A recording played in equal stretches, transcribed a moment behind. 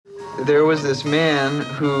there was this man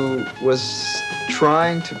who was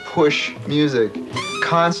trying to push music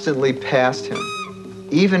constantly past him,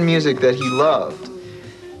 even music that he loved.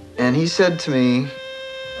 And he said to me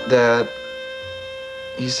that,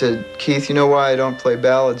 he said, "Keith, you know why I don't play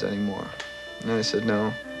ballads anymore?" And I said,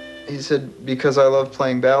 "No." He said, "Because I love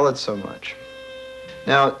playing ballads so much."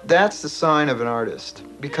 Now, that's the sign of an artist,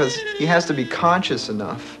 because he has to be conscious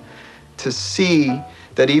enough to see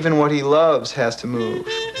that even what he loves has to move.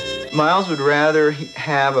 Miles would rather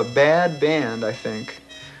have a bad band, I think,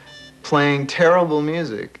 playing terrible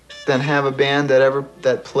music than have a band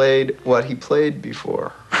that played what he played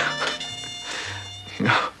before. You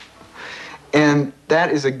know? And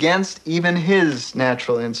that is against even his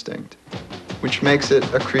natural instinct, which makes it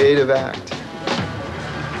a creative act.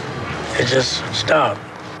 It just stopped.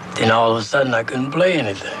 Then all of a sudden I couldn't play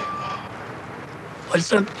anything. But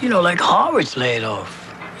some, you know, like Harvard's laid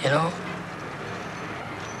off, you know?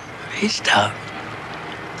 He stopped,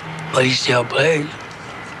 but he still played.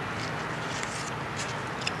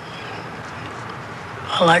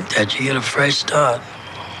 I like that, you get a fresh start.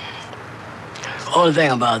 Only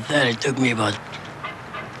thing about that, it took me about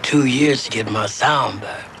 2 years to get my sound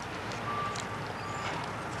back.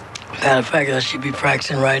 Matter of fact, I should be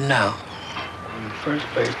practicing right now. In the first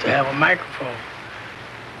place, to have a microphone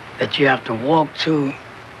that you have to walk to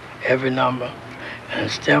every number and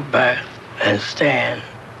step back and stand.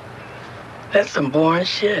 That's some boring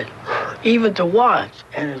shit, even to watch.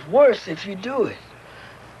 And it's worse if you do it,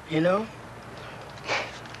 you know?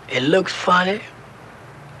 It looks funny.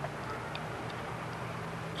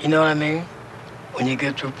 You know what I mean? When you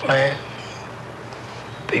get through playing,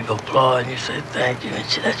 people applaud and you say thank you. And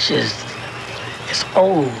that's just, it's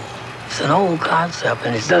old. It's an old concept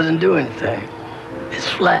and it doesn't do anything. It's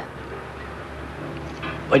flat.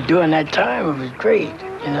 But during that time, it was great,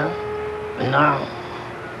 you know? But now,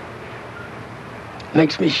 it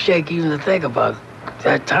makes me shake even to think about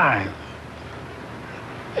that time,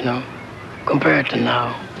 you know, compared to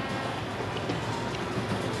now.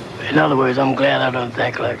 In other words, I'm glad I don't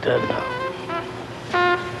think like that now.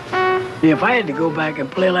 If I had to go back and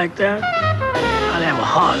play like that, I'd have a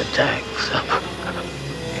heart attack.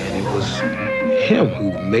 And it was him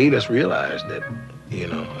who made us realize that, you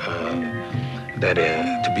know, that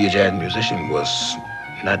to be a jazz musician was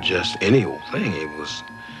not just any old thing, it was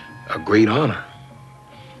a great honor.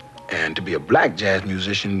 And to be a black jazz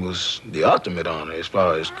musician was the ultimate honor as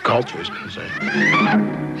far as culture is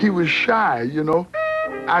concerned. He was shy, you know.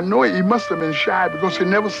 I know he must have been shy because he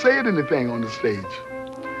never said anything on the stage.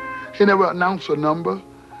 He never announced a number.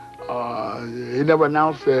 He never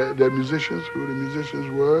announced the musicians, who the musicians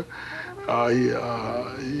were.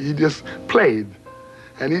 He just played.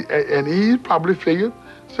 And he probably figured,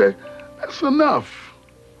 say, that's enough.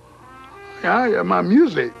 Yeah, my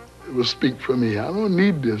music will speak for me. I don't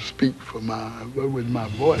need to speak with my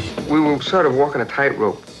voice. We were sort of walking a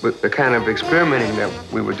tightrope with the kind of experimenting that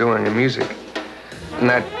we were doing in music.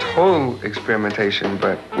 Not total experimentation,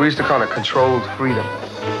 but we used to call it controlled freedom.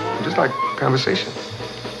 Just like conversation,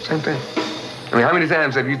 same thing. I mean, how many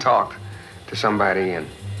times have you talked to somebody and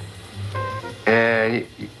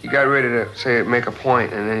you got ready to say, make a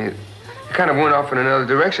point, and then you kind of went off in another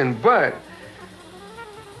direction, but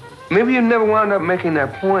maybe you never wound up making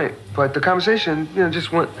that point, but the conversation, you know,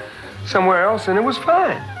 just went somewhere else, and it was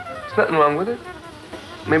fine. There's nothing wrong with it.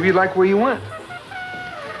 Maybe you like where you went.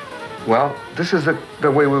 Well, this is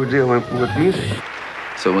the way we were dealing with music.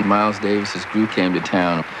 So when Miles Davis's group came to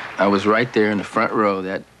town, I was right there in the front row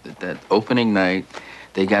that opening night.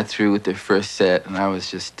 They got through with their first set, and I was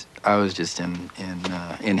just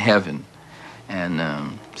in heaven.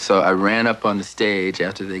 And so I ran up on the stage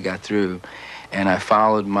after they got through, and I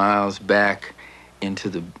followed Miles back into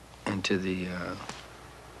the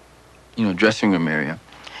dressing room area,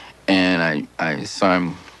 and I saw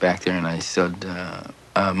him back there, and I said,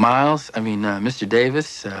 Mr.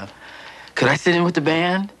 Davis, could I sit in with the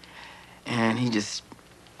band? And he just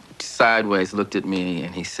sideways looked at me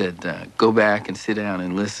and he said, go back and sit down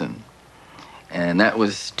and listen. And that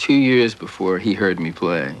was 2 years before he heard me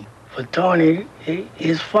play. For Tony,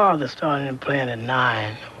 his father started him playing at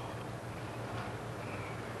 9.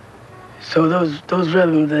 So those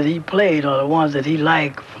rhythms that he played are the ones that he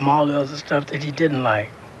liked from all the other stuff that he didn't like.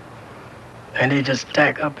 And they just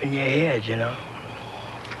stack up in your head, you know.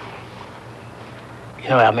 You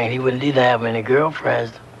know, I mean, he wouldn't either have any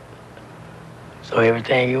girlfriends. So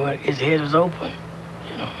everything his head was open,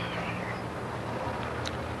 you know.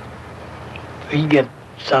 You get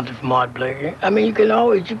something from Art Blakey. I mean, you can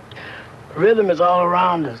always, rhythm is all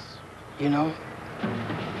around us, you know.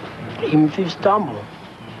 Even if you stumble,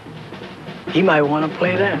 he might want to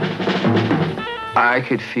play that. I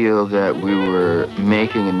could feel that we were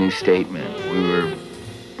making a new statement. We were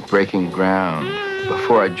breaking ground.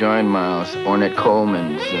 Before I joined Miles, Ornette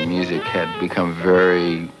Coleman's music had become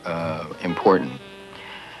very important.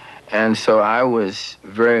 And so I was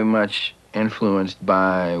very much influenced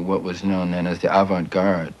by what was known then as the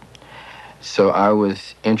avant-garde. So I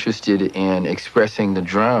was interested in expressing the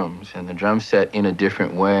drums and the drum set in a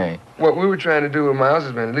different way. What we were trying to do with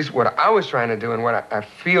Miles's band, at least what I was trying to do and what I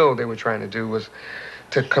feel they were trying to do, was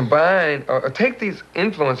to combine or take these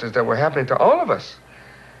influences that were happening to all of us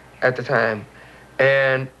at the time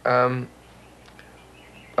and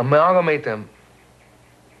amalgamate them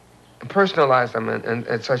and personalize them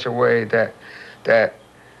in such a way that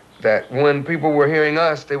when people were hearing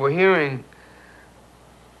us, they were hearing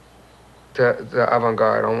the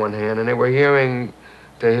avant-garde on one hand, and they were hearing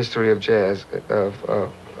the history of jazz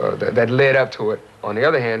that led up to it on the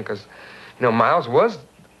other hand, because, you know, Miles was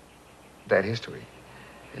that history,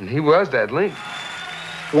 and he was that link.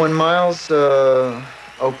 When Miles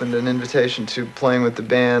opened an invitation to playing with the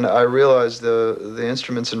band, I realized the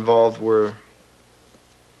instruments involved were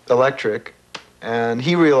electric, and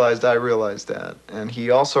he realized I realized that, and he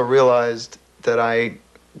also realized that I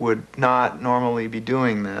would not normally be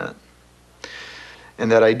doing that,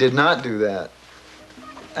 and that I did not do that.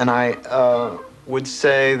 And I would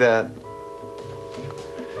say that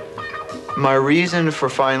my reason for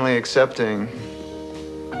finally accepting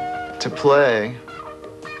to play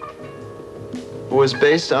was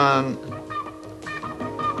based on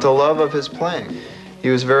the love of his playing. He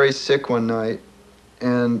was very sick one night,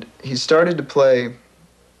 and he started to play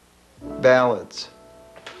ballads.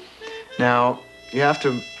 Now, you have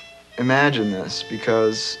to imagine this,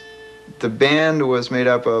 because the band was made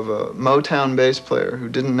up of a Motown bass player who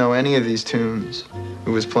didn't know any of these tunes,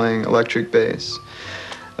 who was playing electric bass,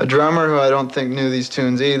 a drummer who I don't think knew these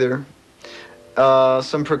tunes either,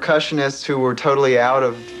 some percussionists who were totally out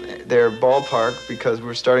of their ballpark because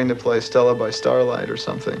we're starting to play Stella by Starlight or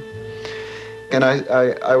something. And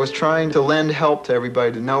I was trying to lend help to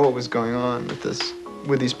everybody to know what was going on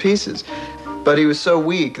with these pieces. But he was so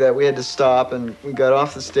weak that we had to stop, and we got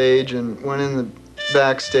off the stage and went in the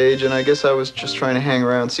backstage, and I guess I was just trying to hang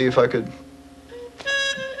around, see if I could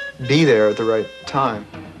be there at the right time.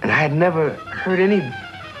 And I had never heard any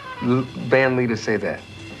band leader say that.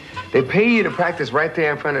 They pay you to practice right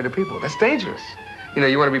there in front of the people. That's dangerous. You know,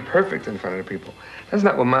 you want to be perfect in front of the people. That's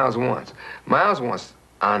not what Miles wants. Miles wants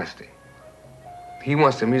honesty. He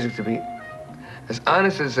wants the music to be as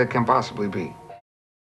honest as it can possibly be.